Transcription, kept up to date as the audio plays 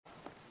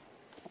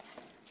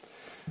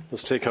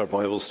Let's take our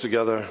Bibles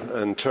together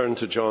and turn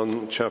to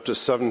John chapter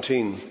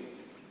 17.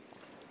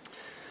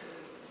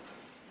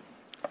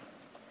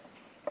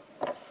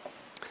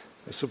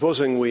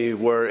 Supposing we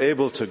were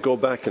able to go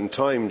back in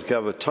time, to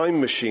have a time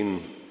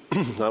machine,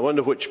 I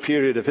wonder which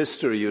period of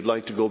history you'd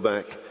like to go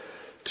back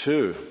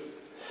to. Do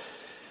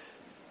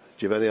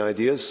you have any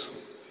ideas?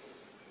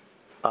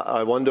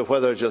 I wonder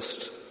whether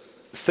just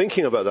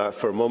thinking about that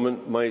for a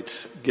moment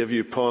might give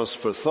you pause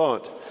for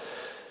thought.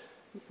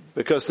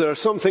 Because there are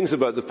some things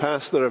about the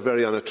past that are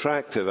very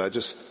unattractive. I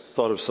just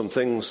thought of some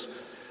things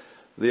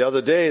the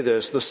other day.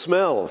 There's the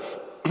smell,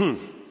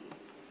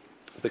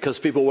 because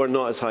people were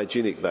not as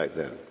hygienic back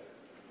then.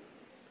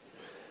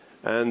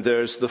 And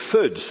there's the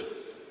food.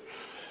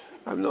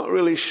 I'm not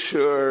really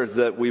sure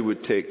that we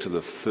would take to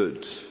the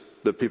food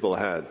that people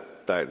had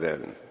back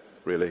then,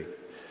 really.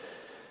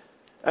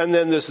 And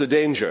then there's the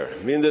danger.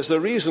 I mean, there's a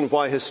reason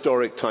why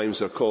historic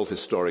times are called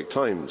historic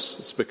times.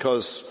 It's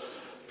because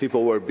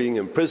people were being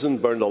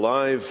imprisoned, burned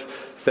alive,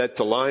 fed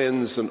to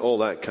lions, and all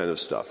that kind of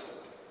stuff.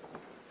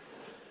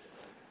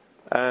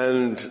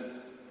 And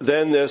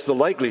then there's the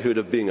likelihood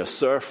of being a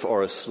serf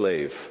or a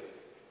slave,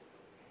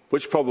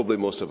 which probably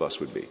most of us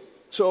would be.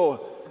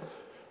 So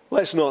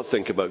let's not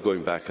think about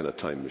going back in a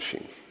time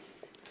machine.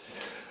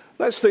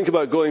 Let's think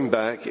about going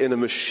back in a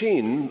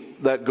machine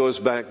that goes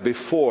back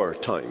before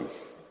time.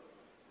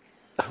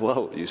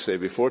 Well, you say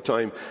before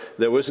time,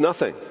 there was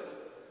nothing.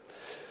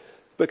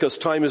 Because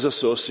time is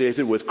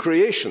associated with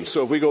creation.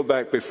 So if we go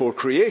back before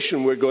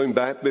creation, we're going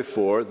back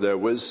before there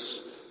was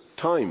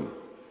time.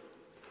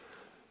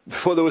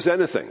 Before there was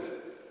anything.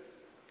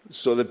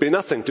 So there'd be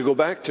nothing to go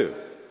back to.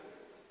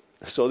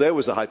 So there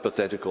was a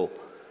hypothetical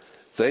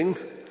thing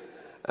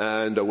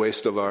and a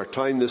waste of our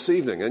time this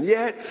evening. And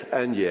yet,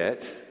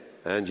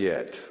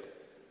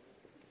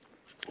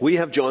 we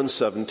have John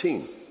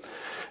 17.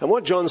 And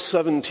what John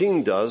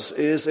 17 does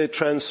is it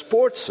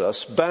transports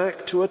us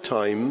back to a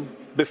time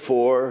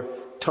before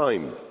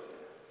time.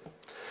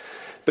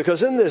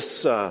 Because in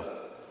this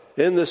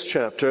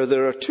chapter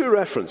there are two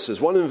references,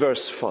 one in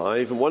verse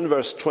 5 and one in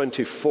verse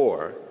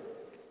 24.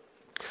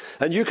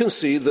 And you can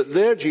see that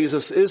there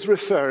Jesus is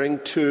referring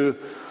to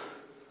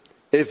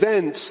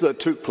events that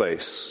took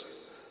place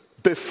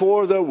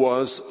before there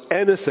was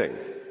anything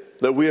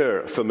that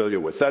we're familiar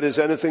with. That is,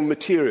 anything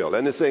material,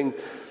 anything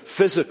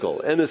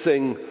physical,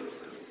 anything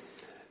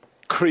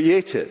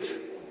created.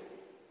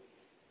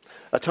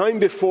 A time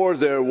before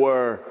there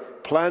were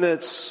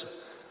planets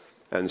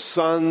and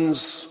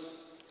suns.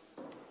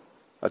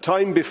 A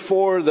time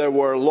before there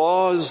were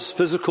laws,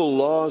 physical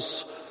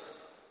laws.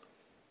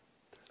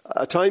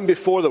 A time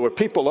before there were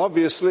people,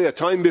 obviously. A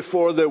time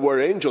before there were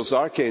angels,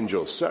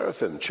 archangels,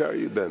 seraphim,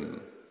 cherubim.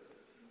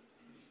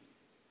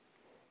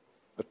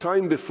 A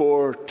time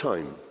before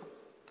time.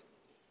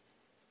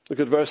 Look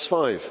at verse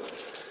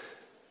 5.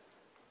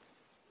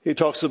 He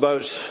talks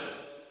about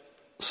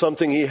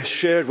something he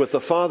shared with the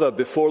Father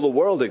before the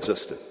world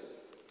existed.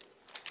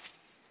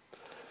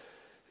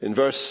 In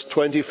verse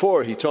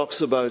 24, he talks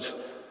about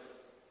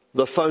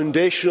the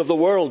foundation of the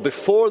world,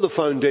 before the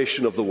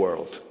foundation of the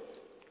world.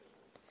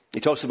 He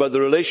talks about the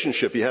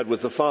relationship he had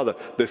with the Father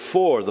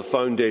before the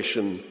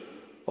foundation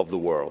of the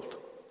world.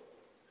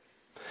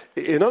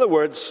 In other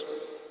words,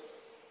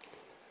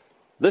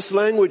 this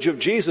language of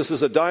Jesus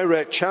is a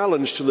direct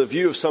challenge to the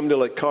view of somebody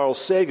like Carl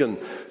Sagan,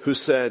 who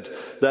said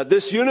that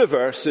this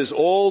universe is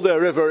all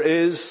there ever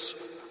is,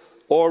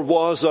 or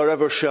was, or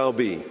ever shall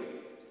be.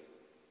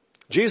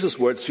 Jesus'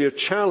 words here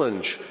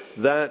challenge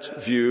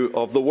that view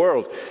of the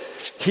world.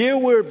 Here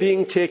we're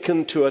being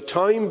taken to a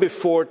time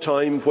before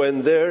time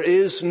when there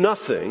is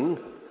nothing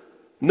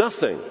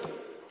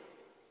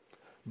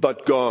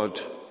but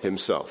God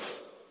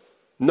himself.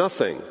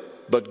 Nothing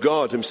but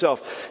God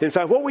himself. In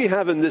fact, what we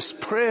have in this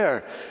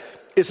prayer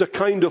is a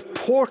kind of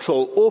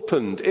portal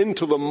opened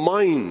into the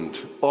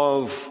mind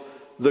of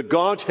the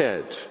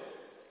Godhead.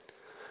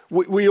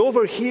 We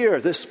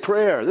overhear this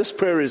prayer. This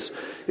prayer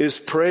is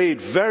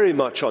prayed very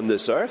much on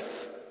this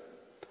earth.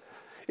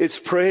 It's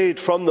prayed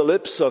from the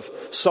lips of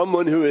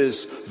someone who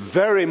is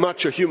very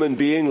much a human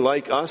being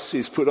like us.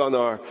 He's put on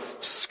our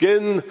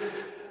skin.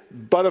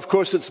 But of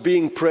course it's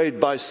being prayed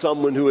by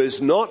someone who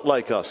is not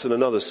like us in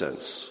another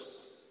sense.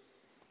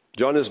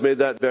 John has made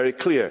that very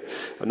clear.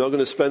 I'm not going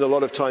to spend a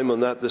lot of time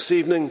on that this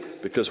evening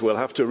because we'll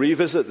have to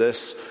revisit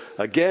this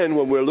again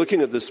when we're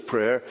looking at this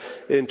prayer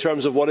in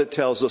terms of what it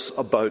tells us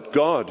about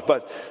God.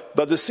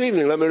 But this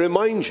evening, let me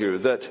remind you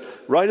that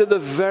right at the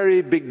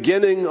very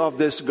beginning of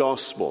this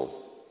gospel,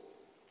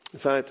 in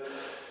fact,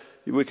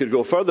 we could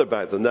go further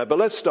back than that, but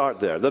let's start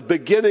there. The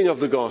beginning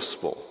of the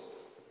gospel.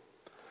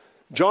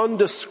 John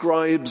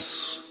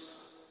describes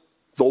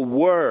the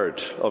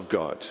Word of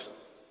God.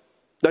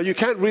 Now, you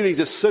can't really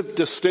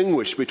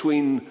distinguish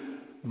between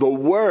the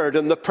Word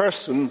and the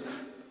person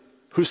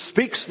who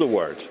speaks the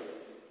Word.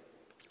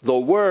 The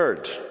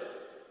Word.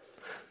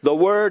 The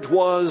Word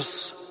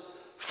was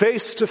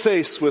face to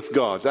face with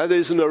God. That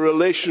is, in a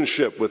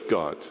relationship with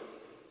God.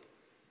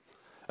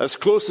 As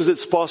close as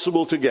it's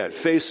possible to get,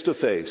 face to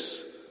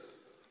face.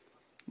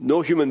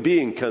 No human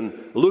being can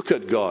look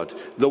at God.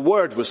 The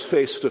Word was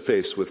face to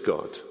face with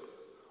God.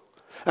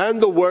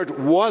 And the Word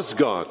was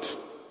God.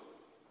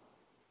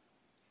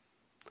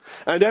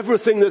 And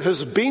everything that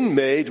has been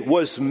made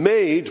was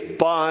made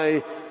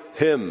by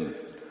him.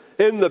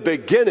 In the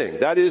beginning,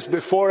 that is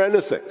before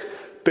anything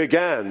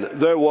began,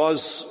 there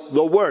was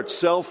the Word,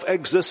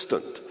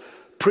 self-existent,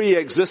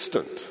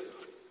 pre-existent.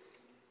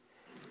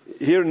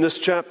 Here in this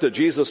chapter,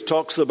 Jesus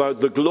talks about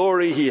the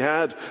glory he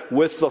had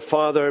with the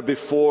Father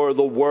before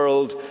the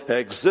world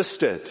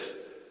existed.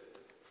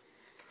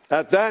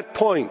 At that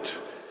point,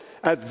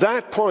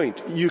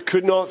 you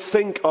could not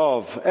think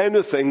of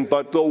anything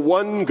but the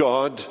one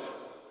God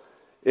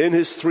in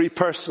his three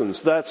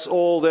persons. That's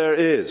all there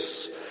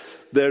is.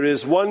 There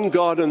is one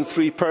God in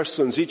three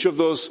persons. Each of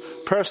those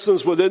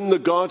persons within the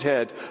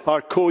Godhead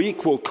are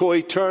co-equal,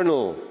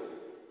 co-eternal.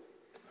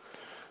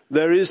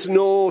 There is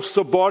no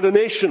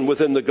subordination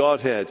within the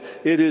Godhead.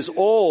 It is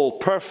all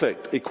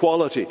perfect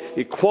equality,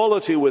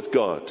 equality with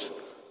God.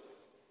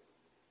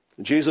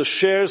 Jesus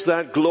shares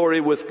that glory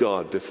with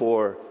God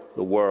before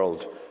the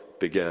world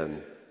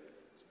began.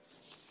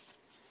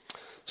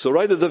 So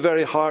right at the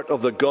very heart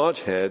of the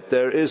Godhead,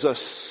 there is a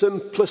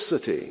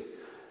simplicity,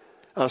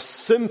 a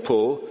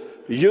simple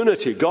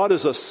unity. God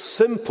is a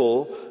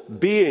simple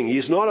being.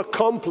 He's not a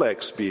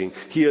complex being.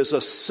 He is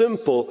a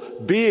simple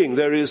being.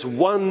 There is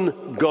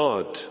one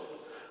God,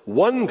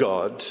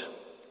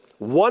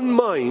 one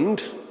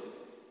mind.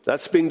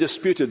 That's being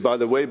disputed, by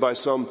the way, by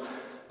some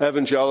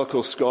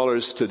evangelical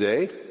scholars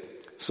today.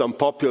 Some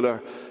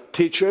popular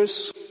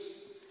teachers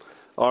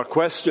are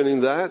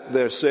questioning that.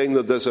 They're saying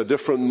that there's a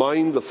different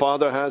mind. The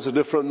Father has a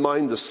different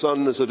mind. The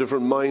Son has a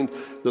different mind.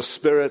 The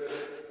Spirit,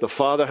 the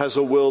Father has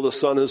a will. The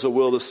Son has a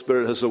will. The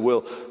Spirit has a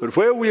will. But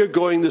where we are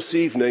going this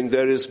evening,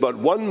 there is but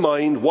one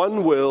mind,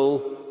 one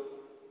will,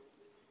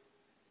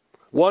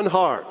 one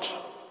heart,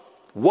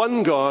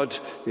 one God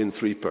in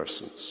three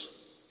persons,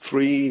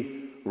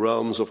 three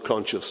realms of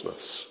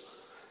consciousness.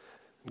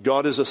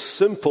 God is a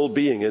simple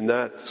being in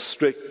that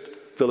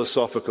strict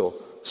philosophical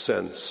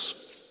sense.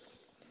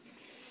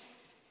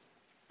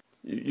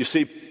 You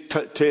see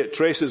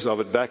traces of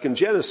it back in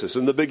Genesis.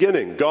 In the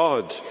beginning,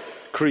 God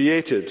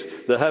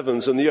created the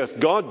heavens and the earth.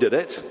 God did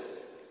it.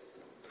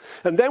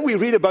 And then we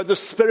read about the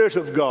Spirit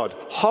of God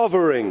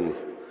hovering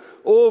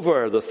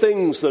over the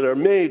things that are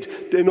made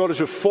in order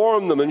to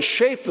form them and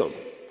shape them.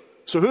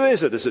 So who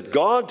is it? Is it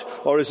God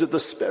or is it the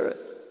Spirit?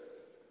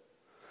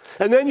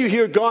 And then you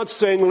hear God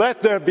saying,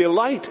 "Let there be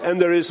light," and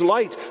there is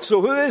light.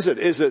 So who is it?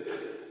 Is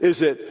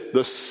it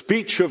the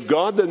speech of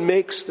God that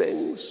makes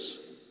things?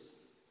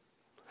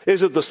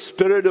 Is it the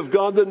Spirit of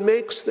God that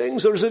makes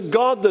things, or is it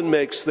God that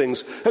makes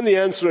things? And the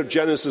answer of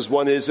Genesis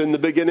 1 is, in the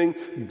beginning,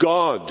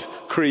 God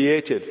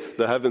created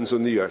the heavens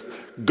and the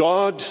earth.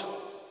 God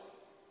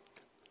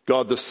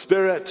the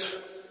Spirit,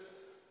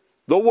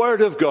 the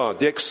Word of God,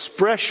 the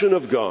expression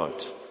of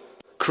God,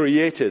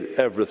 created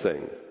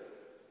everything.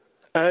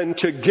 And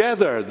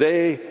together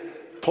they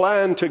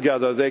plan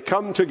together, they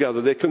come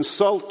together, they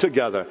consult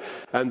together,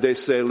 and they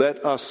say,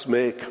 "Let us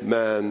make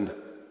man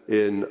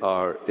in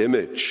our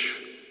image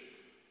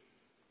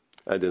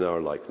and in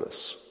our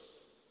likeness."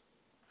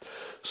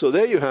 So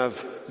there you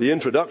have the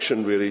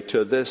introduction, really,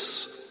 to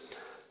this,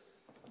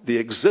 the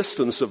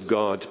existence of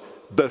God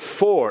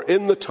before,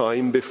 in the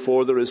time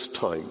before there is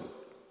time.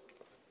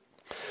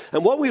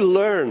 And what we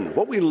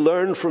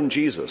learn from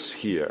Jesus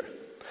here,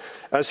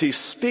 as he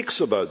speaks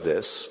about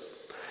this,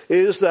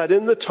 is that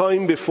in the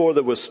time before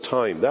there was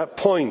time, that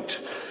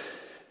point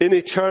in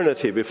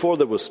eternity before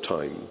there was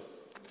time,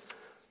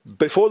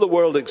 before the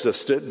world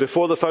existed,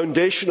 before the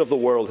foundation of the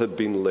world had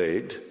been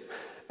laid,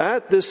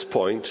 at this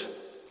point,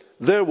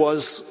 there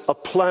was a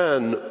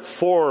plan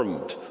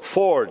formed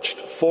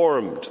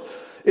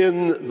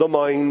in the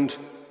mind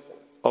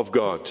of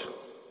God.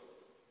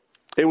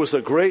 It was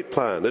a great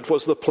plan. It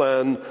was the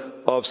plan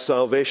of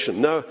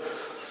salvation. Now,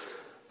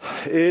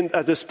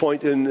 at this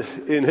point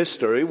in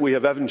history, we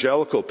have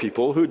evangelical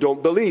people who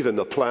don't believe in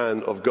the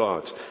plan of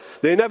God.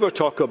 They never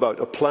talk about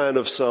a plan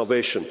of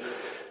salvation.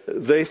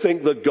 They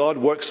think that God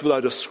works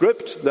without a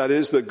script. That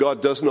is, that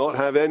God does not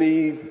have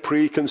any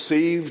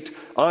preconceived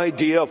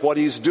idea of what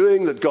he's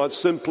doing, that God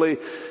simply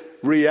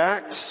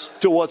reacts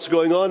to what's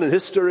going on in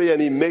history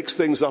and he makes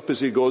things up as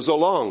he goes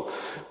along.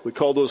 We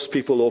call those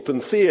people open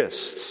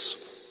theists.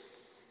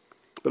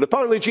 But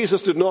apparently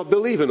Jesus did not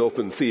believe in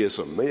open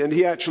theism, and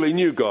he actually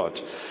knew God,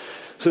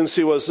 since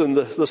he was in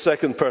the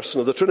second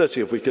person of the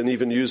Trinity, if we can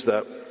even use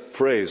that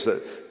phrase.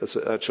 That's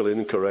actually an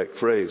incorrect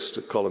phrase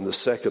to call him the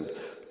second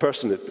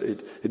person.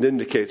 It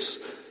indicates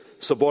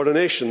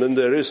subordination, and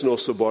there is no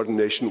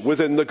subordination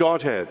within the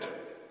Godhead.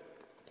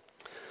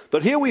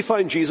 But here we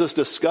find Jesus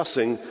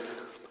discussing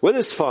with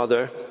his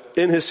Father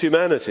in his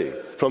humanity,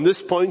 from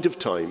this point of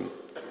time,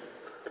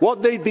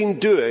 what they'd been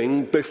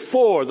doing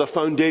before the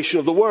foundation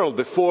of the world,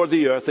 before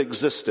the earth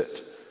existed.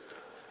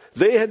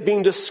 They had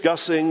been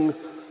discussing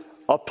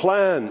a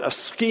plan, a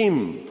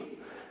scheme,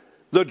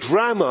 the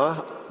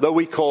drama that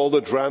we call the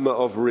drama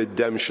of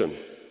redemption.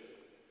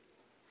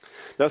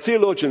 Now,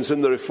 theologians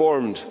in the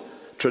Reformed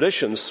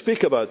traditions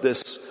speak about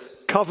this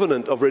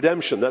covenant of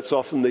redemption. That's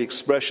often the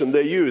expression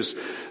they use.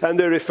 And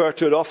they refer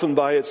to it often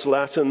by its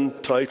Latin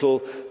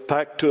title,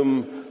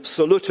 Pactum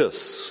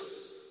Salutis.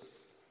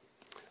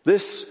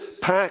 This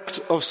pact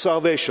of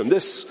salvation,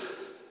 this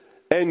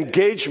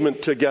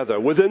engagement together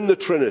within the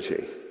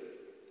Trinity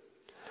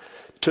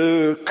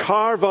to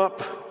carve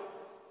up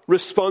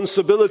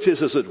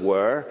responsibilities, as it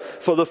were,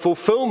 for the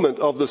fulfillment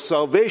of the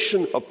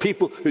salvation of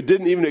people who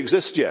didn't even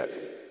exist yet,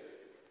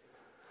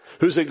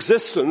 whose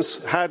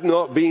existence had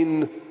not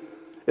been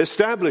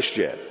established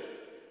yet.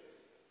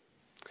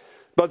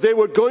 But they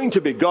were going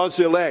to be God's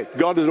elect.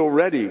 God,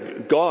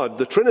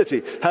 the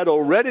Trinity, had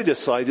already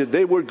decided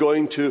they were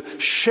going to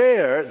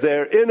share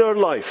their inner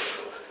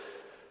life,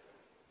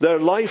 their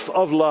life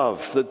of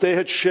love that they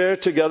had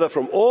shared together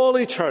from all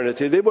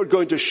eternity. They were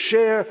going to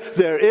share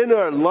their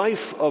inner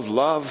life of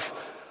love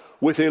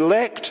with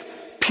elect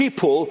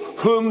people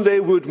whom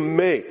they would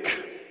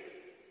make.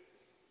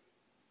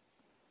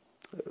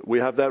 We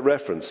have that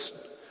reference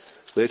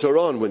later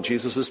on when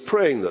Jesus is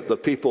praying that the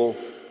people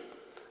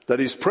that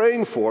he's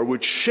praying for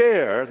would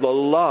share the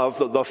love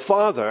that the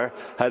Father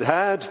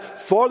had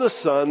for the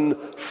Son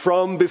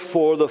from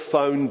before the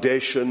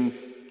foundation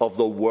of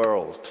the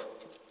world.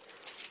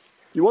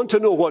 You want to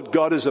know what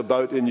God is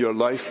about in your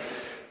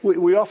life?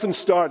 We often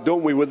start,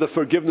 don't we, with the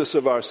forgiveness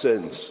of our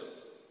sins.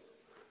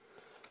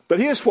 But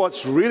here's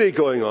what's really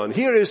going on.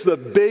 Here is the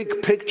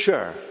big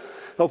picture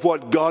of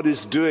what God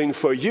is doing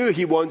for you.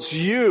 He wants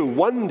you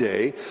one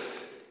day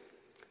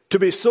to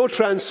be so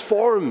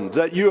transformed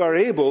that you are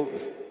able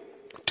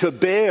to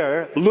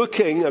bear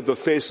looking at the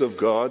face of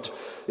God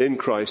in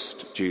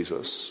Christ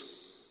Jesus.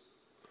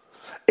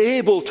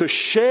 Able to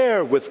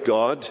share with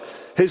God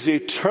his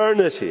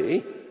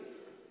eternity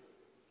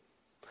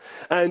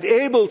and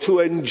able to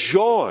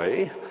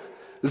enjoy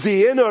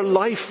the inner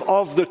life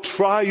of the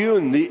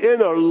triune, the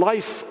inner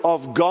life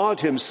of God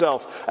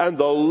himself, and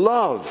the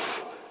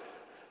love,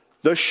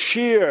 the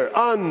sheer,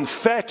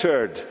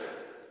 unfettered,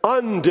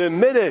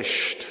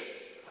 undiminished,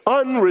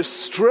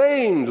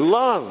 unrestrained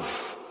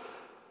love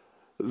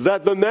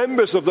that the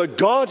members of the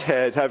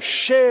Godhead have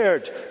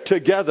shared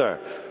together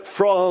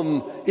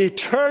from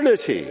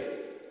eternity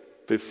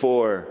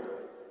before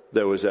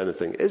there was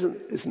anything.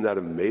 Isn't that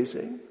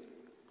amazing?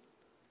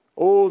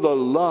 Oh, the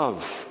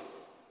love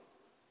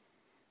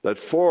that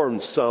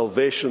formed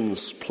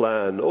salvation's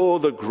plan. Oh,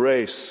 the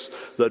grace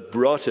that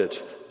brought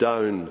it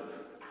down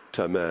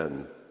to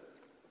man.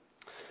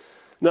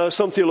 Now,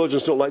 some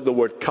theologians don't like the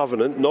word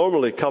covenant.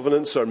 Normally,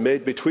 covenants are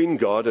made between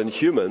God and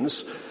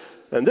humans.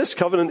 And this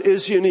covenant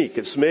is unique.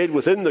 It's made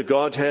within the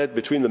Godhead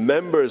between the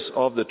members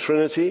of the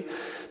Trinity.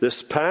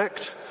 This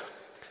pact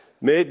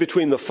made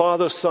between the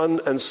Father,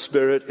 Son, and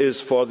Spirit is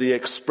for the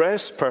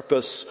express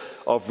purpose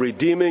of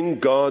redeeming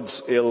God's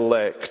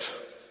elect.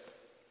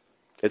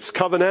 It's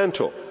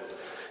covenantal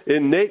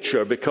in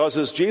nature because,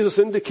 as Jesus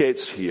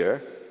indicates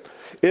here,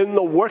 in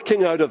the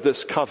working out of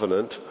this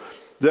covenant,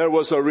 there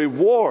was a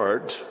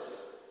reward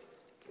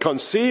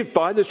conceived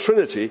by the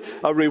Trinity,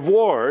 a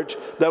reward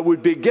that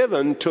would be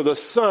given to the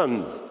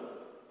Son,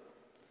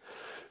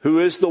 who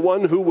is the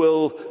one who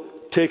will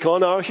take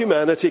on our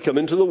humanity, come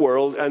into the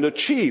world, and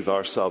achieve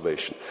our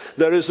salvation.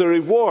 There is a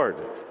reward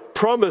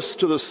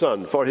promised to the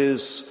Son for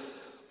his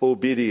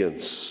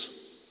obedience.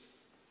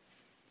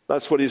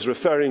 That's what he's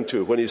referring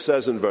to when he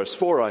says in verse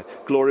 4, I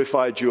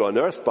glorified you on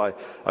earth by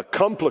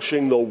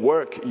accomplishing the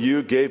work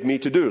you gave me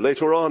to do.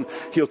 Later on,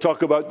 he'll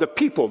talk about the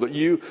people that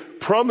you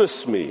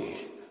promised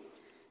me.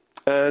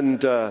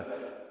 And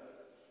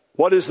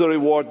what is the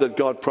reward that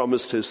God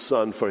promised his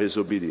Son for his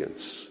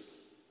obedience?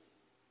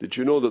 Did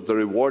you know that the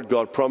reward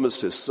God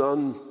promised his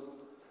Son,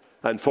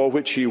 and for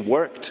which he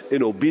worked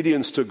in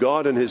obedience to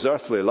God in his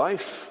earthly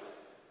life,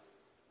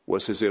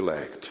 was his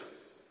elect,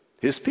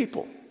 his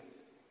people?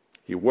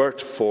 He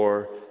worked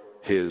for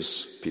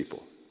his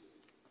people.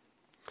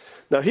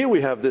 Now here we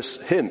have this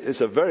hint.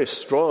 It's a very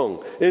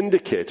strong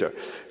indicator.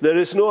 There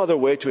is no other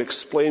way to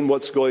explain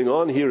what's going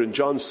on here in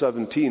John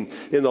 17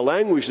 in the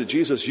language that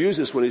Jesus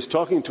uses when he's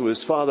talking to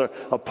his Father,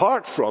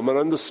 apart from an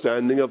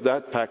understanding of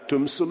that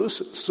Pactum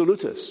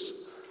Salutis,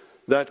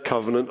 that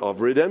covenant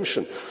of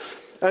redemption.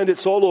 And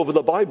it's all over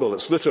the Bible.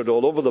 It's littered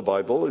all over the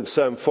Bible. In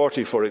Psalm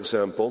 40, for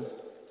example,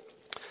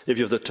 if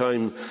you have the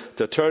time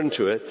to turn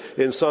to it,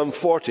 in Psalm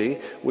 40,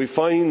 we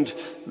find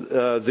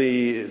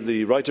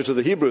the writer to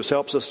the Hebrews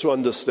helps us to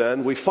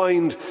understand. We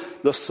find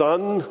the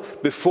Son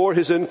before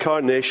his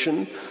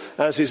incarnation,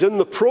 as he's in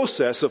the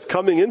process of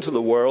coming into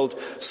the world,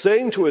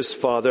 saying to his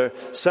Father,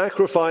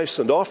 sacrifice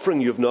and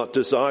offering you've not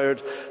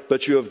desired,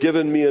 but you have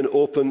given me an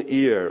open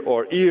ear,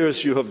 or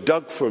ears you have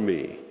dug for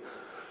me.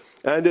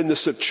 And in the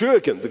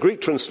Septuagint, the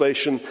Greek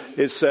translation,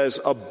 it says,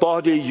 a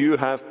body you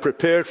have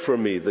prepared for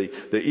me.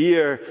 The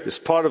ear is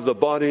part of the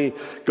body.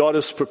 God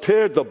has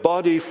prepared the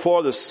body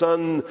for the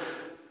Son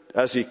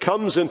as he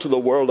comes into the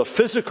world, a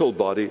physical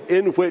body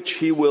in which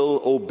he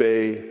will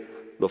obey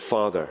the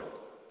Father.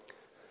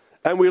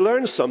 And we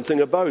learn something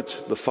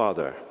about the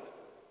Father.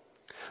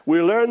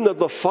 we learn that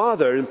the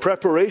Father, in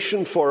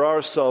preparation for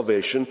our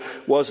salvation,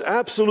 was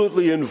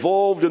absolutely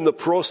involved in the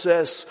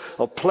process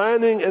of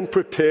planning and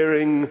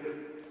preparing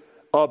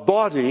a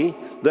body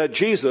that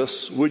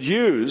Jesus would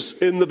use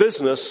in the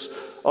business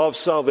of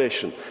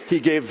salvation. He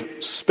gave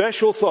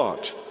special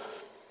thought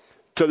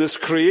to this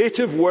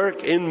creative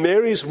work in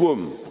Mary's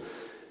womb,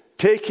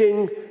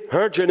 taking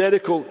her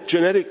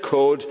genetic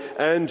code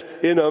and,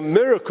 in a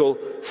miracle,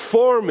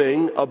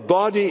 forming a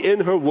body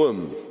in her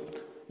womb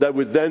that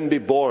would then be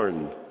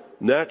born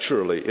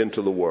naturally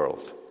into the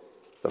world.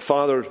 The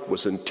Father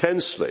was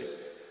intensely,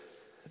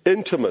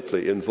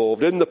 intimately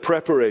involved in the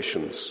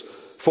preparations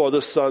for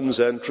the Son's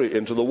entry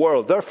into the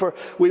world. Therefore,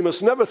 we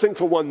must never think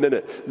for 1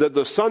 minute that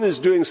the Son is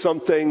doing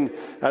something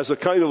as a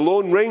kind of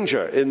lone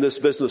ranger in this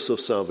business of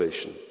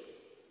salvation.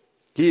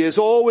 He is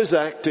always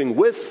acting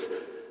with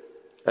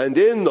and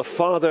in the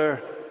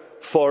Father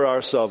for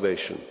our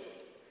salvation.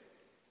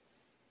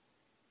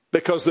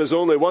 Because there's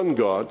only one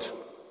God,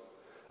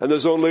 and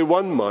there's only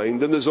one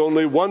mind, and there's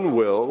only one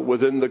will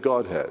within the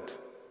Godhead.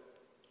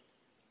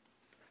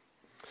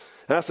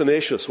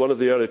 Athanasius, one of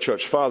the early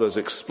church fathers,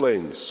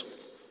 explains,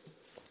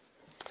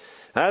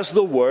 as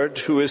the Word,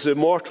 who is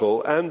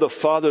immortal and the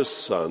Father's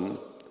Son,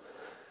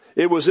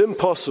 it was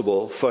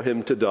impossible for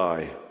him to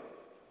die.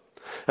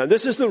 And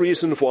this is the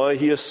reason why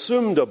he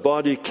assumed a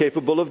body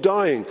capable of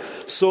dying,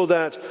 so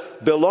that,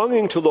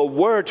 belonging to the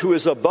Word who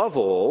is above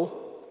all,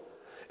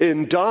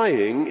 in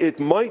dying it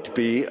might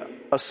be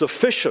a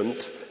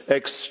sufficient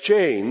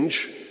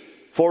exchange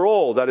for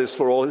all, that is,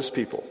 for all his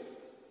people.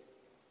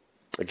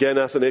 Again,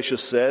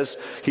 Athanasius says,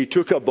 he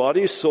took a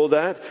body so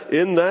that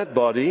in that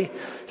body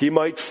he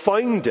might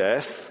find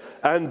death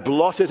and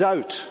blot it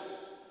out.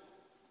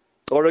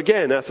 Or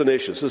again,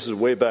 Athanasius, this is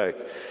way back,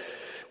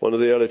 one of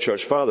the early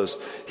church fathers,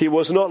 he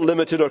was not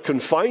limited or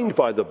confined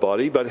by the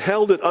body, but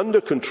held it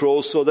under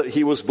control so that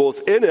he was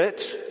both in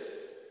it,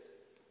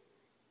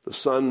 the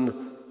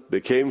Son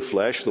became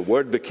flesh, the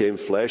Word became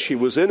flesh, he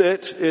was in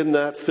it, in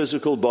that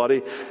physical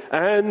body,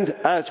 and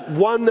at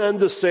one and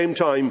the same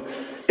time,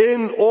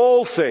 in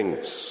all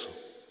things,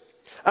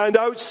 and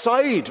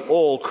outside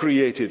all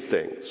created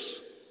things.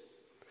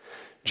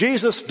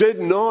 Jesus did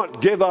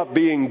not give up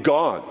being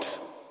God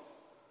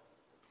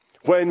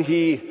when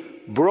he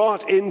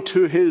brought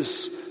into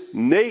his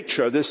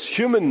nature, this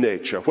human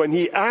nature, when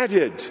he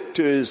added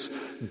to his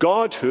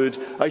godhood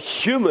a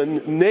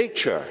human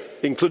nature,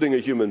 including a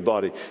human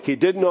body. He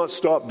did not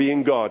stop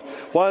being God.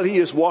 While he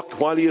is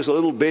a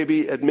little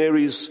baby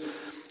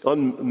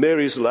on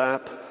Mary's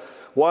lap,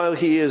 while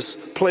he is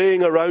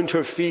playing around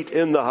her feet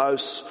in the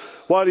house,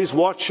 while he's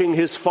watching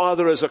his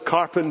father as a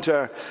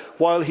carpenter,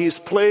 while he's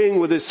playing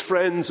with his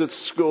friends at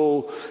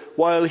school,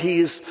 while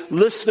he's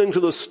listening to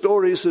the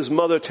stories his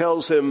mother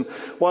tells him,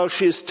 while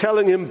she's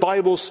telling him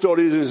Bible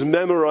stories, he's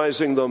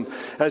memorizing them,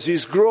 as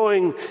he's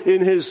growing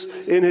in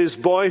his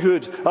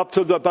boyhood up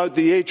to about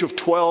the age of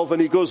 12,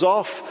 and he goes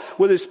off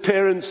with his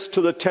parents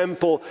to the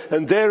temple,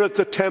 and there at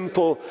the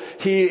temple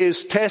he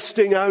is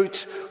testing out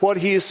what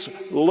he's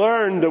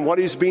learned and what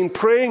he's been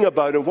praying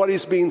about and what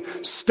he's been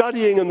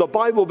studying in the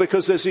Bible,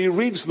 because as he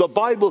reads the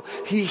Bible,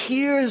 he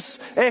hears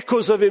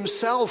echoes of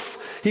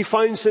himself. He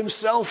finds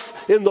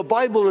himself in the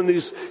Bible, and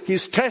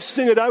he's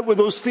testing it out with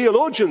those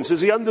theologians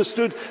as he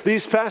understood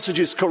these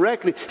passages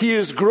correctly. He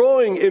is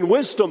growing in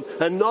wisdom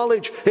and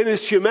knowledge. In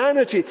his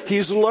humanity,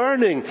 he's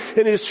learning.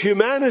 In his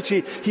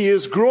humanity, he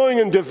is growing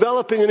and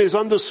developing in his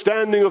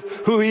understanding of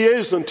who he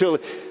is until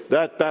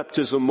that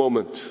baptism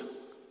moment,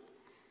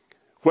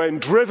 when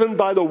driven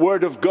by the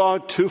Word of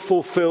God to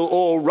fulfill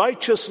all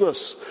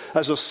righteousness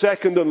as a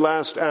second and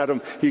last Adam,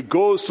 he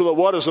goes to the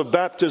waters of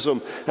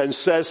baptism and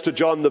says to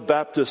John the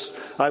Baptist,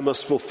 I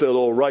must fulfill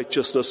all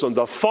righteousness. And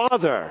the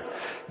Father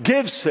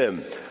gives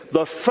him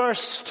the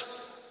first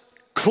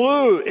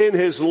clue in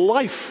his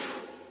life.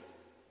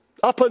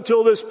 Up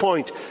until this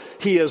point,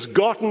 he has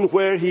gotten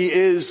where he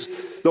is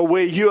the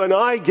way you and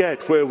I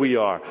get where we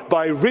are,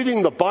 by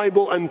reading the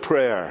Bible and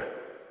prayer.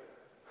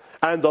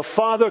 And the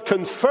Father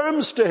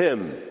confirms to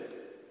him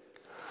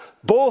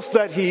both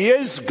that he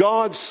is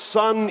God's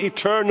Son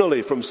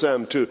eternally from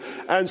Psalm 2,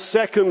 and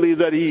secondly,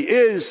 that he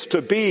is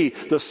to be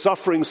the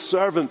suffering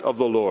servant of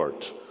the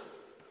Lord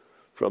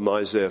from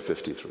Isaiah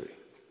 53.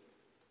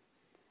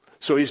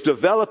 So he's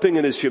developing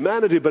in his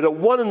humanity, but at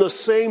one and the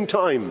same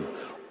time,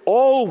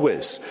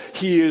 always,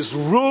 he is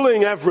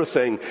ruling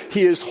everything.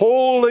 He is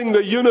holding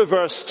the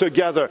universe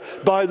together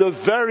by the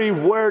very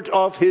word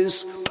of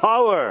his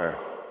power.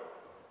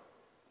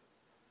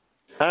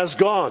 As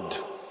God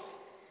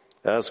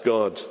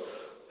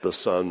the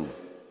Son.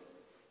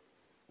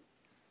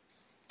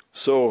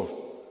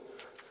 So,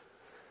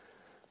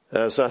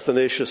 as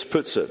Athanasius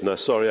puts it, now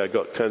sorry I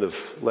got kind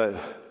of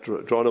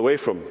drawn away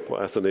from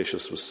what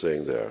Athanasius was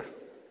saying there.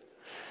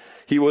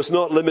 He was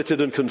not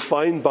limited and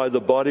confined by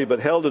the body,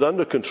 but held it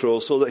under control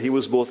so that he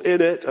was both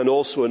in it and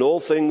also in all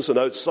things and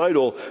outside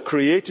all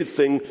created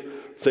things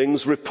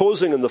things,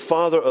 reposing in the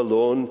Father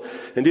alone.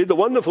 Indeed, the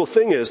wonderful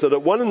thing is that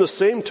at one and the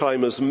same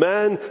time as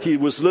man, he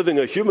was living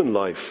a human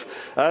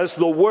life. As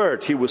the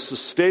Word, he was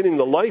sustaining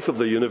the life of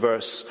the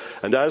universe.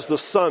 And as the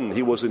Son,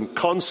 he was in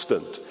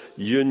constant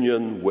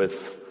union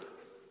with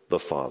the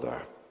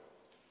Father.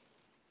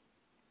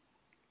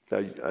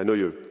 Now, I know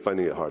you're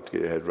finding it hard to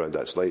get your head around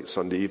that. It's late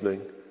Sunday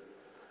evening.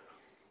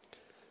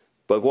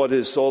 But what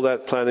is all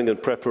that planning and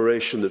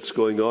preparation that's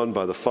going on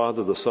by the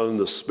Father, the Son, and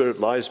the Spirit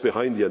lies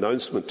behind the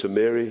announcement to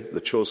Mary,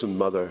 the chosen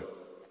mother.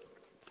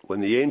 When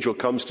the angel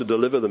comes to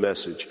deliver the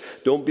message,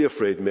 don't be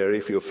afraid, Mary,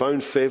 for you've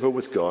found favor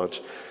with God.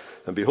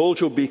 And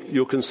behold,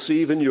 you'll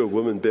conceive in your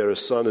womb and bear a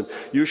son, and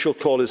you shall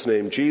call his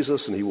name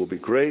Jesus, and he will be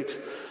great.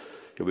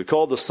 He'll be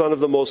called the Son of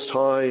the Most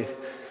High.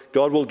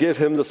 God will give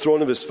him the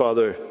throne of his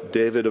father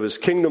David. Of his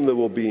kingdom there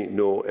will be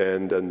no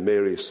end. And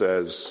Mary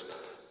says,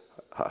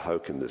 how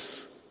can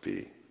this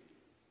be?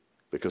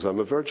 Because I'm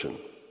a virgin.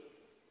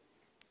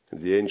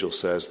 And the angel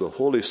says, the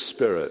Holy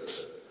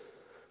Spirit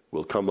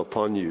will come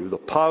upon you. The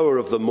power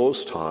of the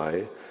Most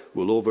High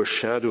will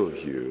overshadow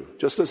you.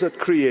 Just as at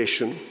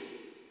creation,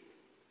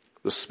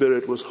 the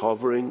Spirit was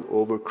hovering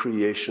over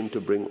creation to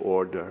bring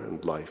order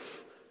and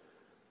life.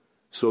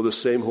 So the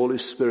same Holy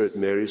Spirit,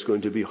 Mary, is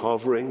going to be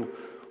hovering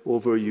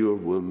over your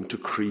womb to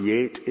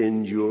create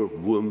in your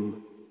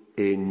womb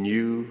a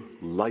new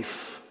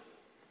life.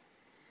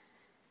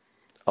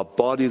 A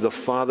body the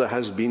Father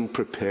has been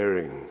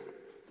preparing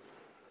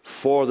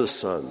for the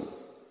Son.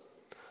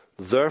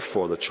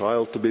 Therefore, the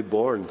child to be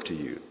born to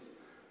you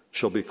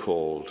shall be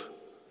called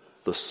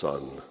the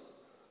Son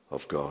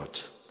of God.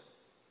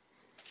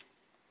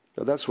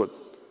 Now that's what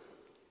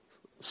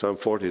Psalm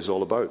 40 is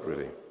all about,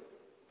 really.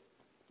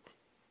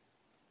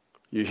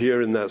 You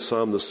hear in that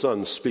psalm the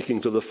Son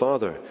speaking to the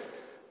Father.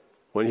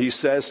 When he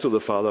says to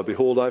the Father,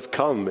 behold, I've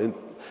come.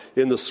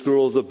 In the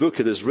scroll of the book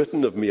it is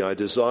written of me, I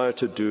desire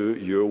to do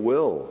your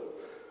will.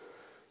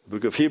 The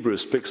book of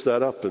Hebrews picks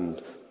that up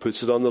and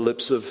puts it on the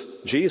lips of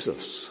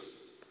Jesus.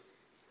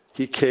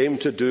 He came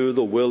to do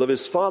the will of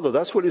his Father.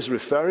 That's what he's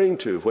referring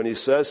to when he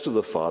says to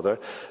the Father,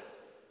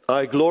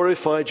 I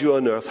glorified you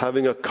on earth,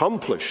 having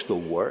accomplished the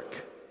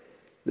work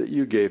that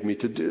you gave me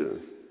to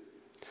do.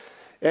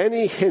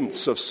 Any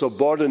hints of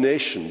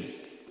subordination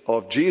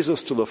of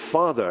Jesus to the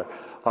Father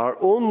are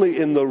only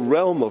in the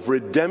realm of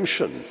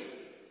redemption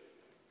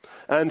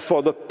and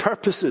for the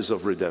purposes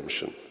of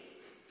redemption.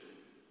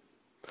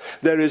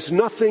 There is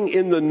nothing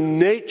in the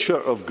nature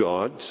of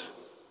God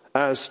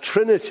as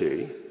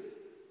Trinity.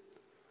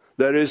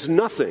 There is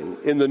nothing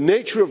in the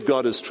nature of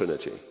God as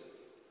Trinity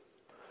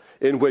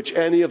in which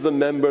any of the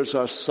members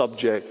are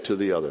subject to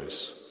the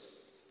others.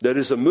 There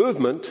is a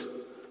movement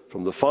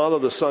from the Father,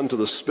 the Son, to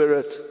the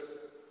Spirit,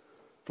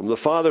 from the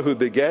Father who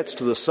begets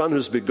to the Son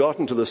who's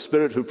begotten to the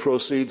Spirit who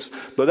proceeds.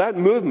 But that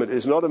movement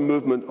is not a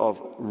movement of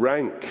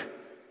rank,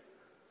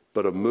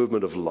 but a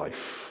movement of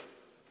life.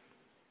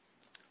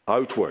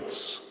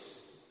 Outwards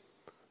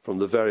from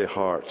the very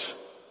heart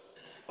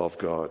of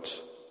God.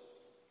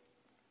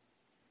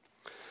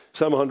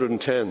 Psalm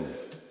 110.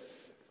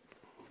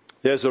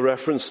 There's a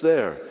reference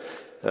there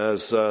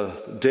as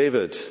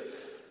David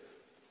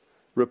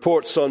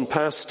reports on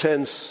past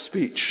tense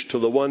speech to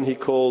the one he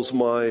calls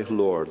my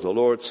Lord. The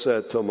Lord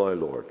said to my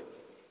Lord.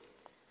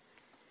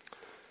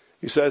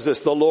 He says this,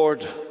 the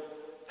Lord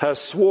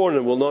has sworn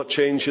and will not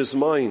change his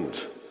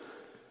mind.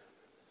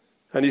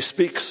 And he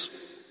speaks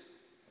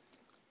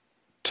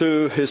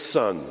to his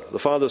Son. The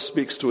Father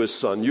speaks to his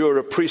Son. You are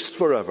a priest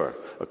forever,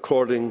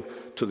 according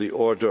to the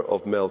order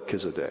of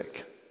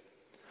Melchizedek.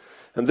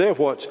 And there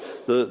what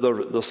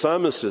the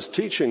psalmist is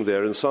teaching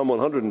there in Psalm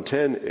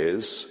 110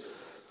 is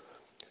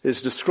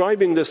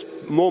describing this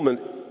moment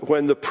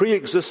when the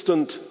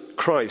pre-existent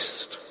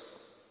Christ,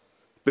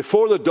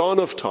 before the dawn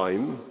of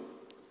time,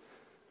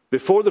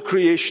 before the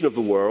creation of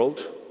the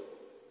world,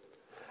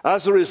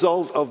 as a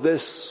result of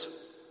this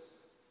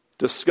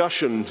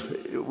discussion,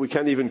 we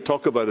can't even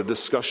talk about a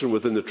discussion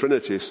within the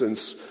Trinity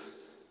since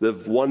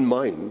they've one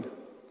mind,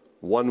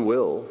 one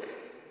will.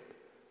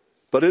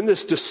 But in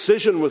this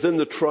decision within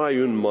the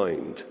triune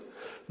mind,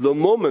 the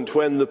moment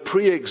when the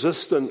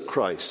pre-existent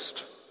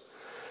Christ,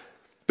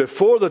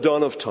 before the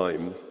dawn of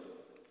time,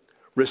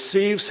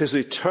 receives his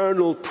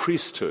eternal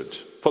priesthood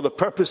for the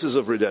purposes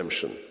of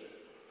redemption,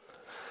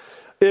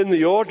 in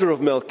the order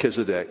of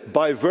Melchizedek,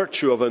 by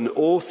virtue of an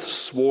oath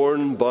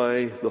sworn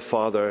by the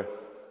Father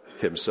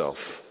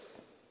himself.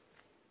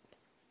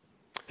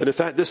 And in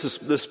fact,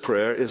 this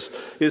prayer is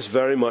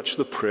very much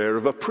the prayer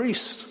of a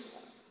priest.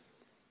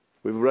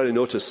 We've already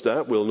noticed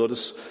that. We'll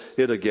notice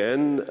it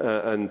again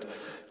and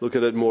look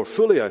at it more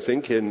fully, I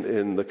think,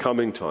 in the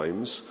coming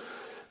times.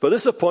 But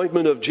this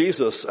appointment of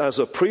Jesus as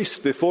a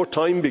priest before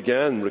time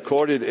began,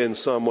 recorded in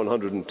Psalm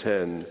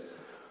 110,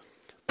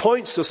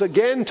 points us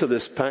again to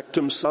this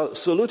Pactum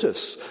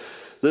Salutis,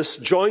 this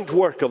joint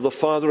work of the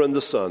Father and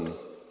the Son.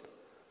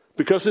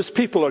 Because his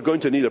people are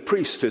going to need a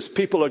priest. His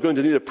people are going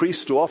to need a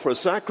priest to offer a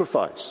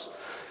sacrifice.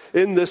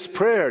 In this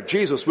prayer,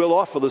 Jesus will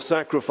offer the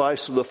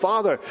sacrifice to the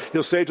Father.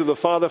 He'll say to the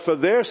Father, for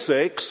their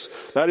sakes,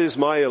 that is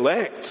my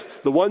elect,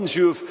 the ones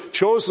you've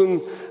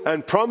chosen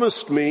and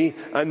promised me,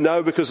 and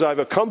now because I've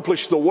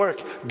accomplished the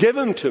work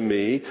given to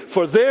me,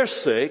 for their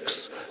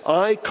sakes,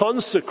 I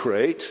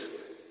consecrate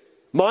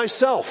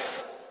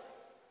myself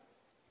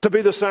to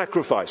be the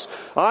sacrifice.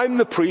 I'm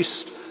the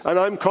priest, and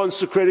I'm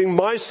consecrating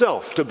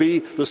myself to be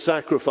the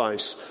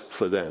sacrifice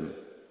for them.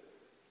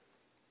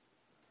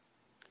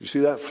 You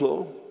see that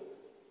flow?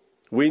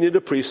 We need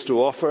a priest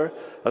to offer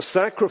a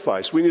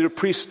sacrifice. We need a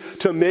priest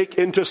to make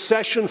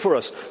intercession for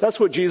us. That's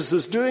what Jesus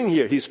is doing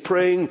here. He's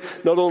praying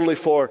not only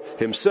for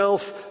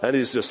himself and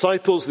his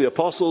disciples, the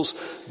apostles,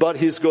 but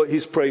he's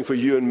praying for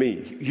you and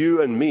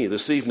me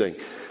this evening.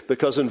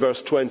 Because in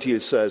verse 20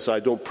 it says, I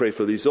don't pray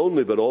for these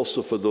only, but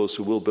also for those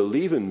who will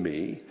believe in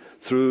me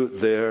through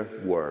their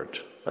word.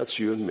 That's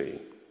you and me.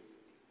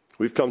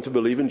 We've come to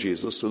believe in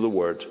Jesus through the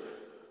word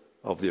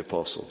of the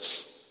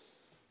apostles.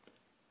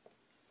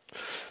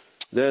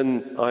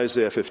 Then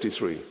Isaiah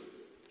 53.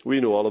 We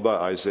know all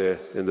about Isaiah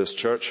in this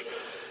church.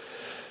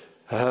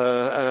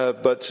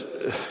 But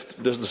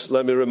just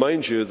let me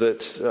remind you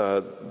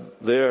that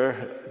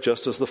there,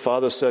 just as the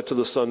Father said to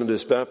the Son in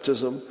his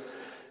baptism,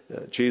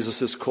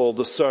 Jesus is called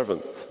the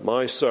servant,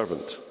 my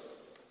servant.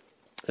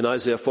 In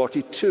Isaiah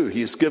 42,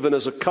 he is given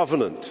as a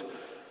covenant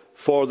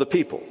for the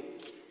people.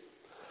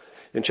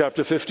 In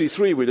chapter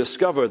 53, we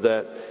discover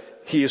that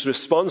he is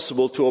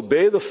responsible to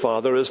obey the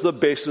Father as the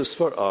basis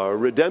for our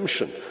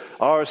redemption.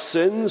 Our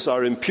sins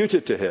are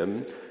imputed to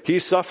him. He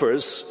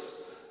suffers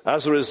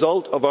as a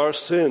result of our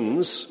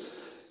sins.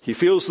 He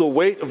feels the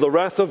weight of the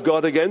wrath of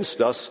God against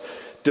us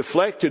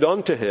deflected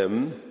onto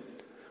him.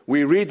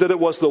 We read that it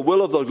was the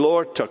will of the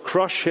Lord to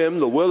crush him.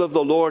 The will of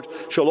the Lord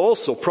shall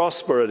also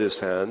prosper at his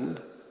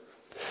hand.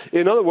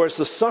 In other words,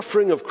 the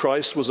suffering of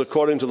Christ was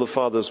according to the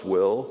Father's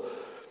will,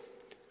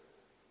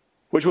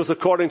 which was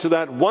according to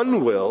that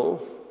one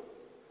will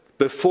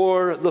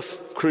before the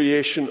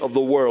creation of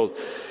the world.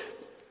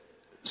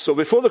 So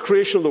before the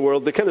creation of the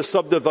world, they kind of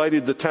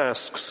subdivided the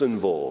tasks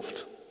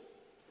involved.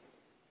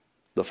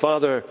 The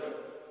Father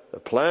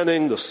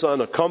planning, the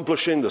Son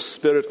accomplishing, the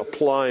Spirit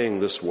applying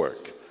this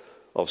work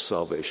of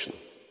salvation.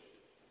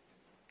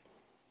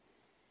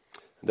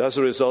 And as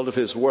a result of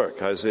his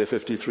work, Isaiah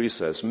 53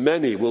 says,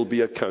 many will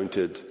be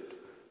accounted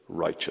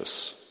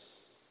righteous.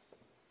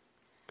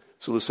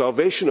 So the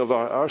salvation of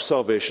our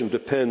salvation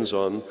depends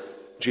on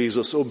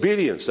Jesus'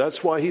 obedience.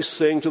 That's why he's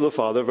saying to the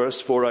Father,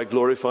 verse 4, I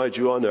glorified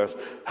you on earth,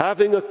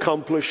 having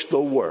accomplished the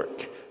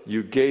work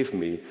you gave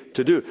me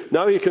to do.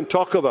 Now he can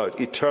talk about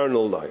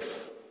eternal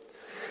life.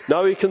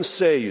 Now he can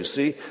say, you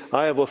see,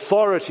 I have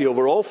authority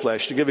over all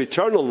flesh to give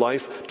eternal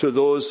life to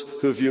those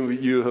who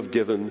you have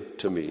given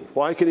to me.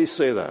 Why can he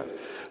say that?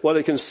 Well,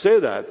 he can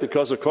say that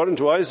because according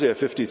to Isaiah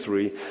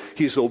 53,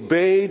 he's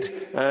obeyed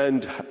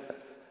and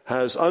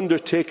has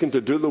undertaken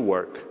to do the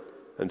work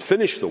and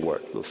finish the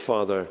work the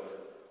Father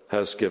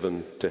has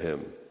given to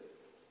him.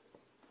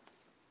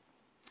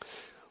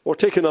 Or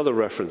take another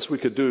reference. We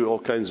could do all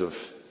kinds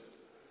of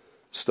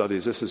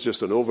studies. This is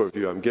just an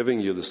overview I'm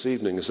giving you this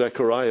evening.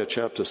 Zechariah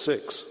chapter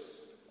 6.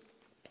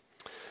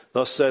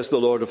 Thus says the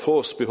Lord of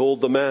hosts,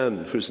 behold the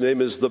man whose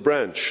name is the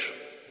branch.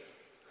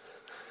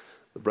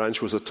 The branch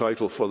was a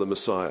title for the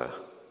Messiah.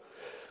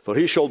 For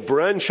he shall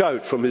branch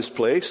out from his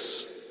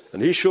place,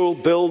 and he shall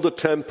build the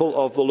temple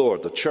of the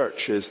Lord. The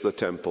church is the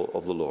temple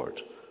of the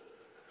Lord.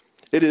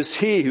 It is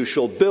he who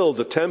shall build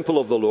the temple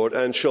of the Lord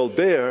and shall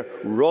bear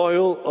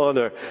royal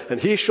honor. And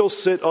he shall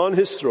sit on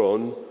his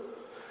throne,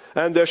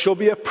 and there shall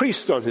be a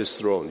priest on his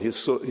throne.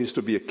 He's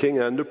to be a king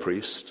and a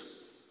priest.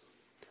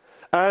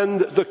 And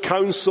the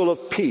counsel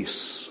of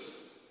peace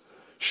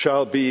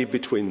shall be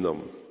between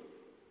them.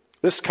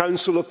 This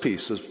counsel of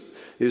peace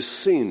is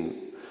seen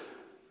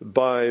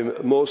by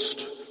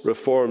most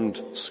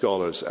Reformed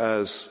scholars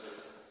as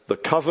the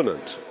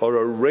covenant or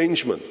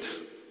arrangement,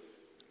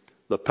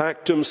 the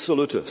Pactum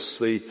Salutis,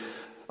 the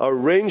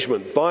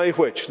arrangement by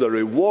which the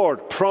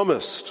reward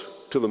promised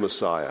to the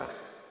Messiah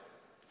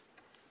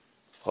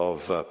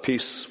of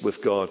peace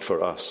with God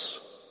for us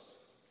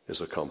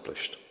is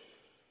accomplished.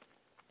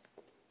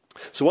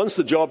 So once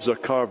the jobs are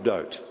carved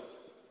out,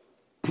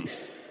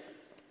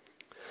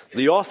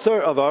 the author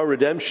of our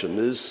redemption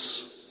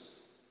is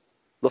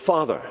the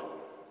Father.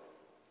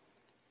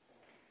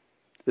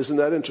 Isn't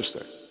that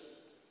interesting?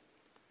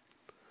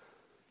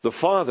 The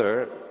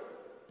Father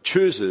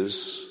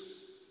chooses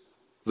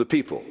the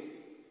people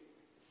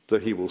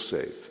that he will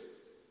save.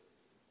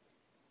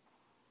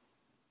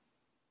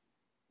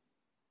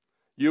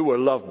 You were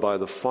loved by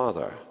the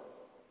Father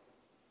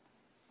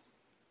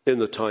in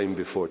the time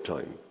before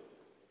time.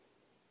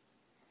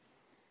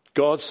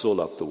 God so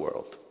loved the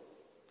world.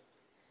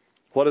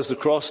 What does the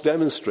cross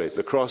demonstrate?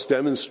 The cross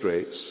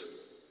demonstrates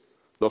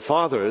the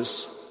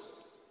Father's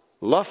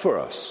love for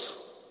us.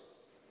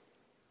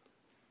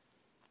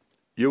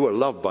 You were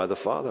loved by the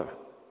Father.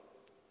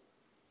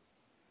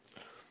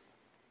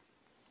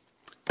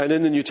 And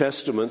in the New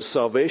Testament,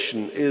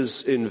 salvation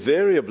is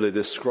invariably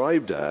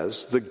described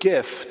as the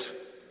gift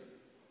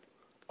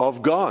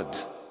of God.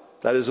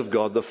 That is, of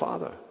God the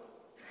Father.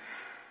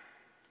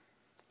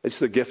 It's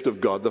the gift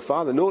of God the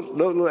Father.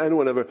 No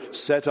anyone ever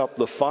set up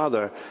the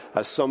Father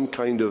as some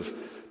kind of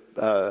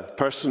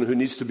person who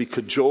needs to be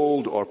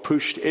cajoled or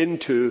pushed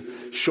into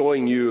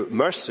showing you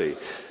mercy.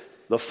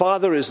 The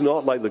Father is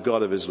not like the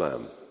God of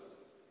Islam.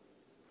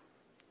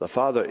 The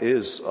Father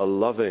is a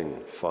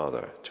loving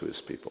Father to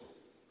his people.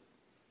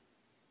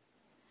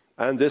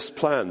 And this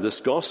plan, this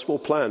gospel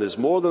plan, is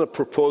more than a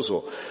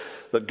proposal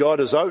that God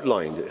has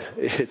outlined.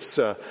 It's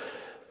a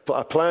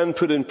plan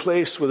put in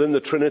place within the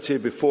Trinity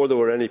before there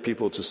were any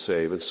people to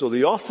save. And so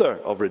the author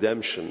of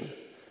redemption,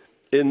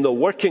 in the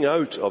working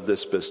out of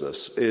this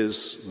business,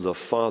 is the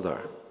Father.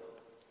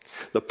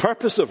 The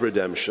purpose of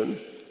redemption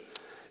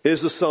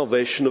is the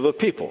salvation of a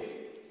people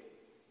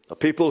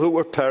who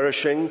were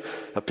perishing,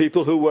 a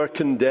people who were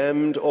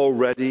condemned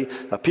already,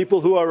 a people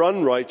who are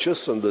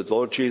unrighteous, and the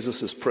Lord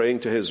Jesus is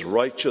praying to his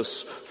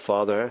righteous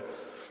Father.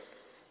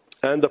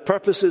 And the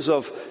purpose is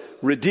of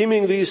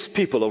redeeming these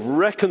people, of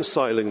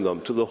reconciling them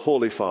to the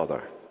Holy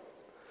Father,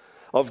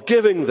 of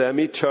giving them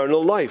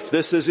eternal life.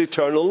 This is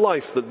eternal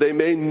life, that they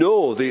may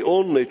know the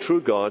only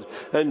true God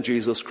and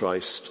Jesus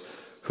Christ,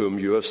 whom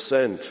you have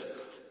sent.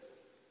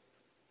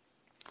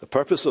 The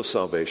purpose of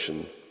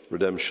salvation,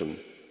 redemption,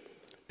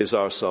 is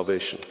our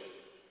salvation.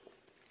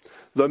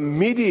 The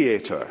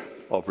mediator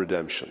of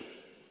redemption,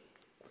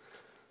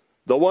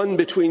 the one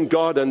between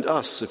God and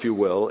us, if you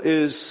will,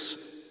 is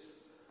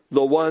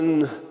the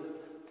one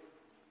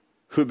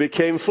who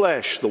became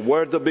flesh, the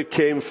Word that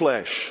became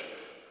flesh.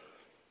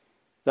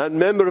 That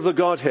member of the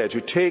Godhead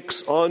who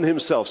takes on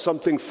himself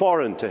something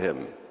foreign to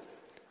him,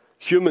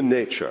 human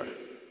nature.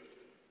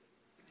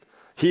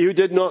 He who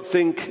did not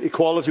think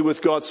equality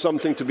with God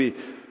something to be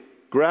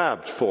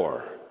grabbed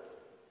for.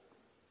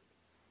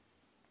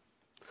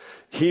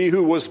 He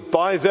who was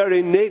by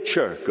very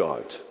nature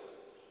God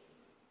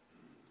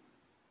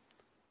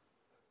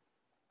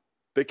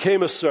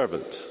became a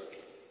servant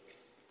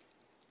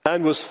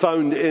and was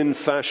found in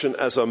fashion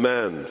as a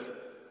man.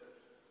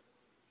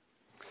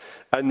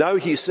 And now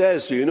he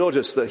says, do you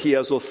notice that he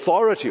has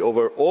authority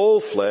over all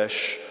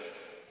flesh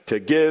to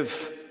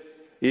give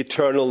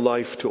eternal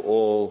life to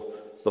all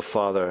the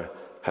Father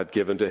had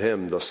given to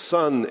him. The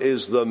Son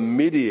is the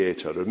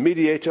mediator. A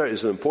mediator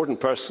is an important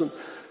person.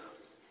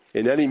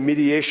 In any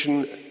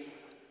mediation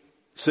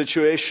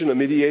situation, a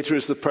mediator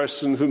is the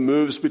person who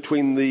moves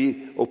between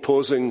the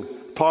opposing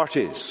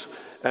parties.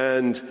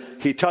 And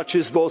he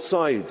touches both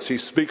sides. He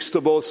speaks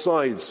to both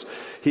sides.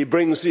 He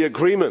brings the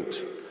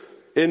agreement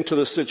into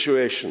the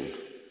situation.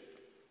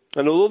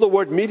 And although the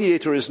word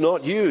mediator is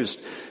not used,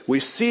 we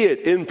see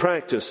it in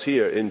practice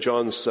here in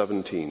John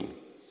 17.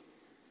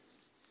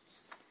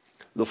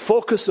 The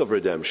focus of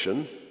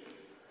redemption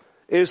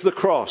is the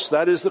cross.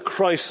 That is the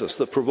crisis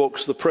that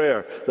provokes the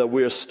prayer that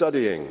we are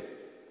studying.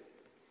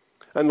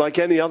 And like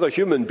any other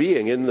human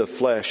being in the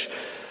flesh,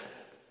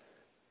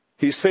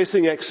 he's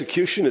facing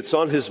execution. It's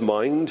on his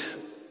mind.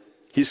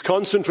 He's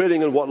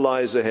concentrating on what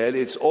lies ahead.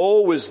 It's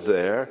always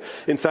there.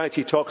 In fact,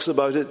 he talks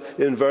about it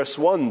in verse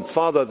 1.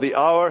 Father, the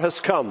hour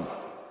has come.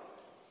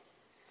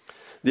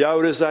 The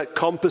hour is that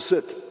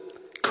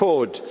composite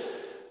code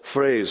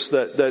phrase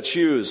that's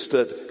used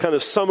that kind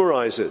of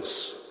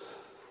summarizes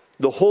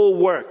the whole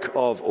work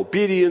of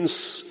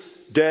obedience,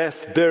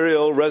 death,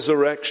 burial,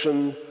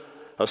 resurrection,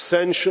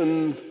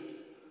 ascension,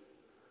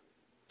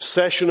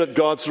 session at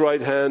God's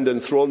right hand,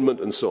 enthronement,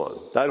 and so on.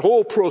 That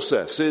whole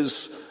process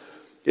is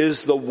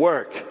the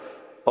work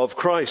of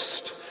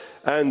Christ.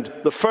 And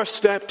the first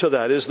step to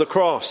that is the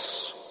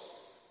cross.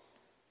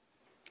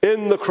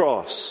 In the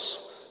cross,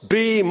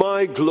 be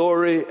my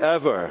glory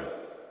ever.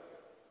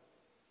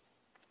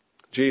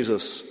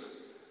 Jesus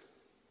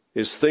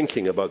is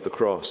thinking about the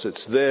cross.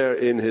 It's there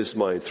in his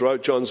mind.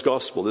 Throughout John's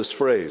Gospel, this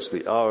phrase,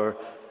 the hour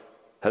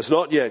has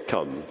not yet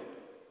come,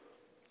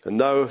 and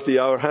now the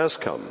hour has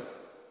come,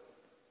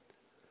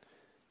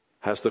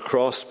 has the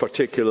cross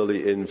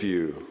particularly in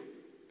view.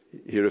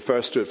 He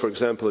refers to it, for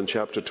example, in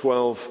chapter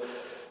 12.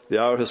 The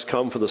hour has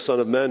come for the Son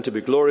of Man to be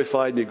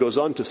glorified. And he goes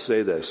on to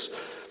say this.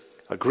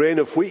 A grain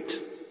of wheat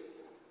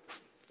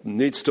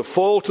needs to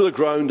fall to the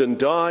ground and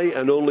die,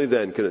 and only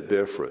then can it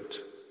bear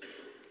fruit.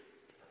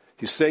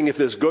 He's saying if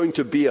there's going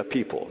to be a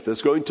people, if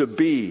there's going to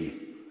be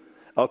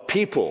a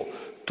people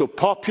to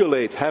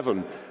populate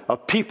heaven, a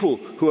people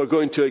who are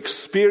going to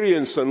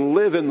experience and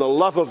live in the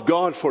love of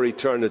God for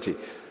eternity,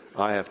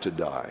 I have to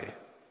die.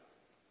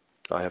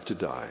 I have to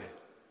die.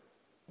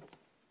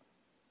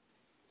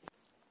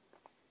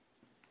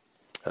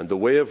 And the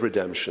way of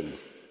redemption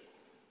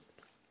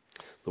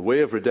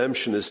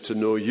is to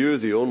know you,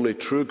 the only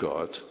true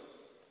God,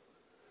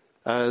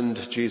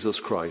 and Jesus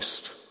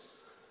Christ,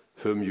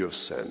 whom you have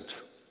sent.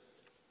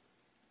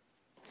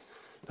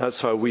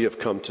 That's how we have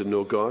come to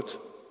know God.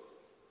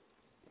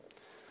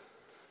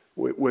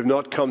 We've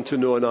not come to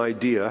know an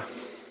idea,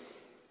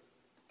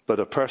 but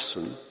a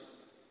person.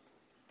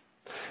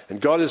 And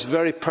God is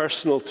very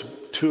personal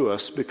to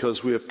us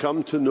because we have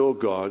come to know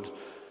God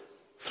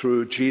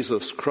through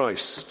Jesus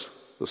Christ,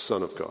 the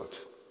Son of God.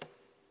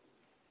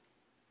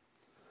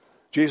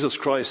 Jesus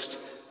Christ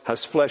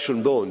has flesh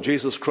and bone.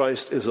 Jesus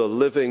Christ is a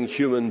living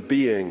human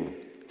being.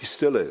 He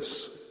still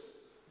is.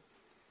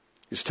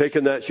 He's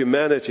taken that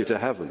humanity to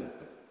heaven.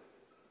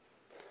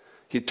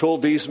 He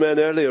told these men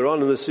earlier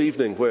on in this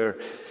evening where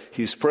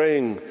he's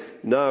praying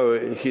now,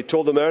 he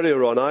told them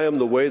earlier on, I am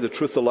the way, the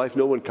truth, the life.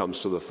 No one comes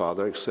to the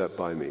Father except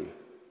by me.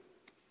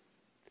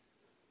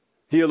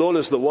 He alone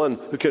is the one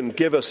who can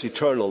give us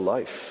eternal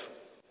life.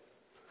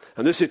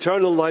 And this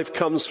eternal life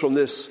comes from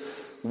this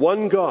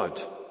one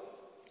God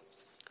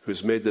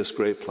who's made this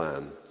great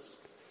plan.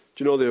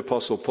 Do you know the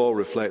Apostle Paul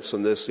reflects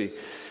on this?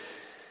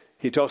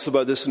 He talks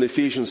about this in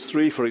Ephesians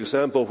 3, for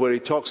example, where he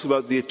talks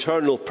about the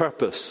eternal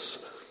purpose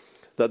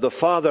that the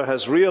Father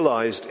has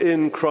realized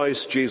in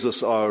Christ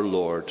Jesus our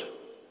Lord.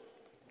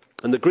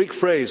 And the Greek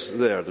phrase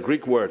there, the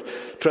Greek word,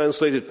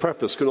 translated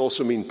purpose, can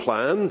also mean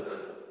plan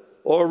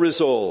or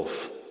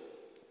resolve.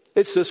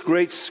 It's this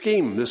great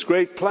scheme, this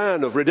great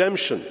plan of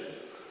redemption,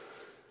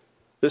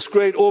 this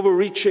great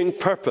overreaching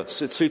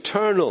purpose. It's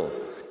eternal.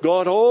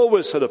 God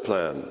always had a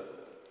plan.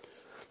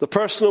 The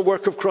personal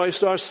work of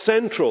Christ are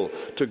central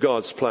to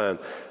God's plan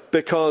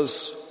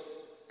because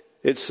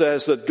it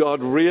says that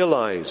God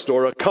realized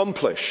or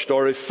accomplished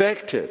or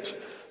effected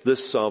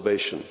this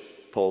salvation,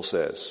 Paul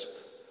says,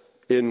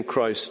 in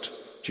Christ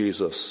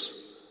Jesus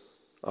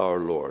our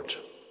Lord.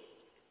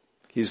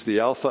 He's the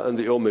Alpha and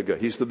the Omega.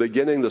 He's the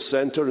beginning, the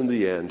center, and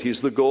the end.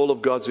 He's the goal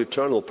of God's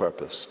eternal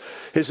purpose.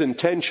 His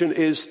intention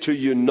is to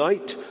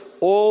unite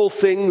all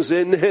things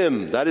in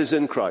him, that is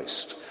in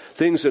Christ.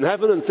 Things in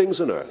heaven and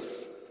things on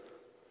earth.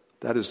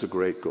 That is the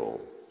great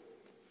goal.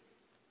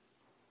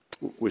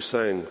 We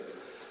sang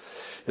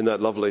in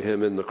that lovely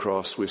hymn, In the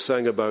Cross, we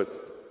sang about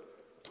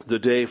the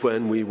day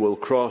when we will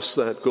cross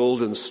that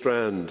golden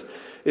strand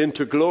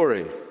into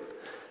glory.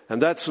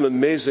 And that's an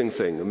amazing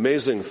thing,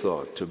 amazing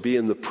thought, to be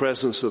in the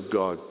presence of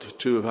God,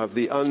 to have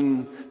the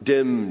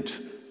undimmed,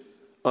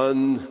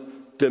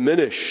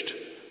 undiminished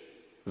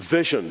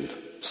vision,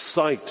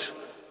 sight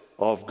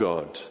of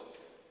God,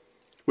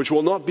 which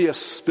will not be a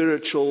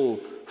spiritual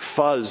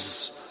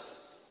fuzz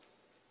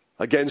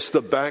against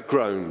the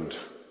background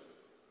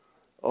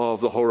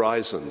of the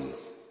horizon,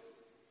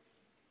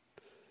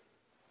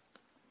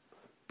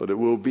 but it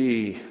will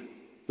be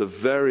the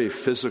very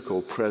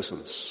physical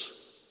presence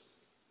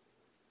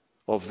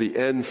of the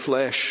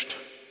enfleshed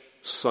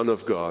Son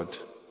of God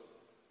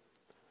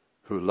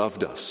who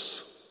loved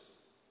us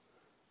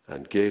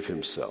and gave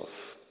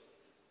himself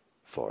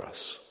for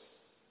us.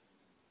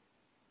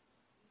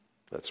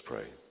 Let's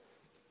pray.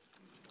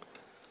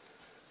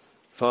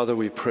 Father,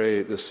 we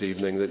pray this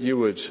evening that you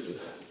would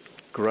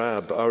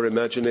grab our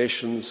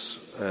imaginations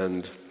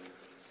and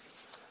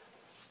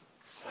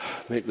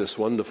make this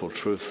wonderful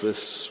truth,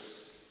 this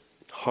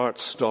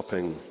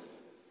heart-stopping,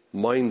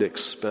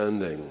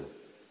 mind-expanding,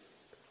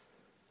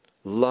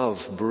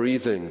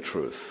 love-breathing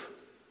truth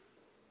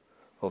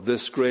of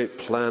this great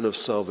plan of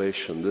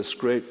salvation, this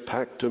great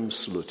Pactum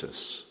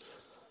Salutis.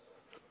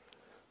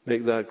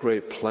 Make that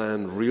great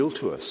plan real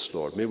to us,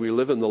 Lord. May we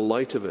live in the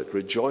light of it,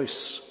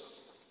 rejoice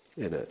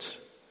in it,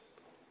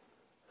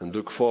 and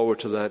look forward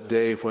to that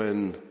day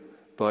when,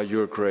 by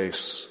your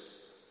grace,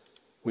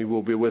 we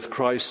will be with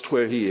Christ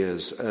where he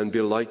is and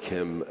be like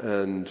him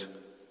and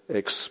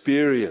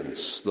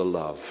experience the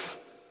love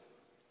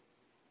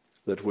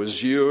that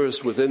was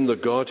yours within the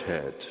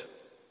Godhead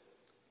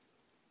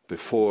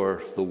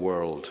before the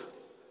world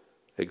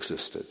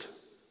existed.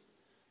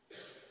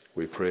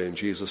 We pray in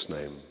Jesus'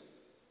 name.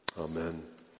 Amen.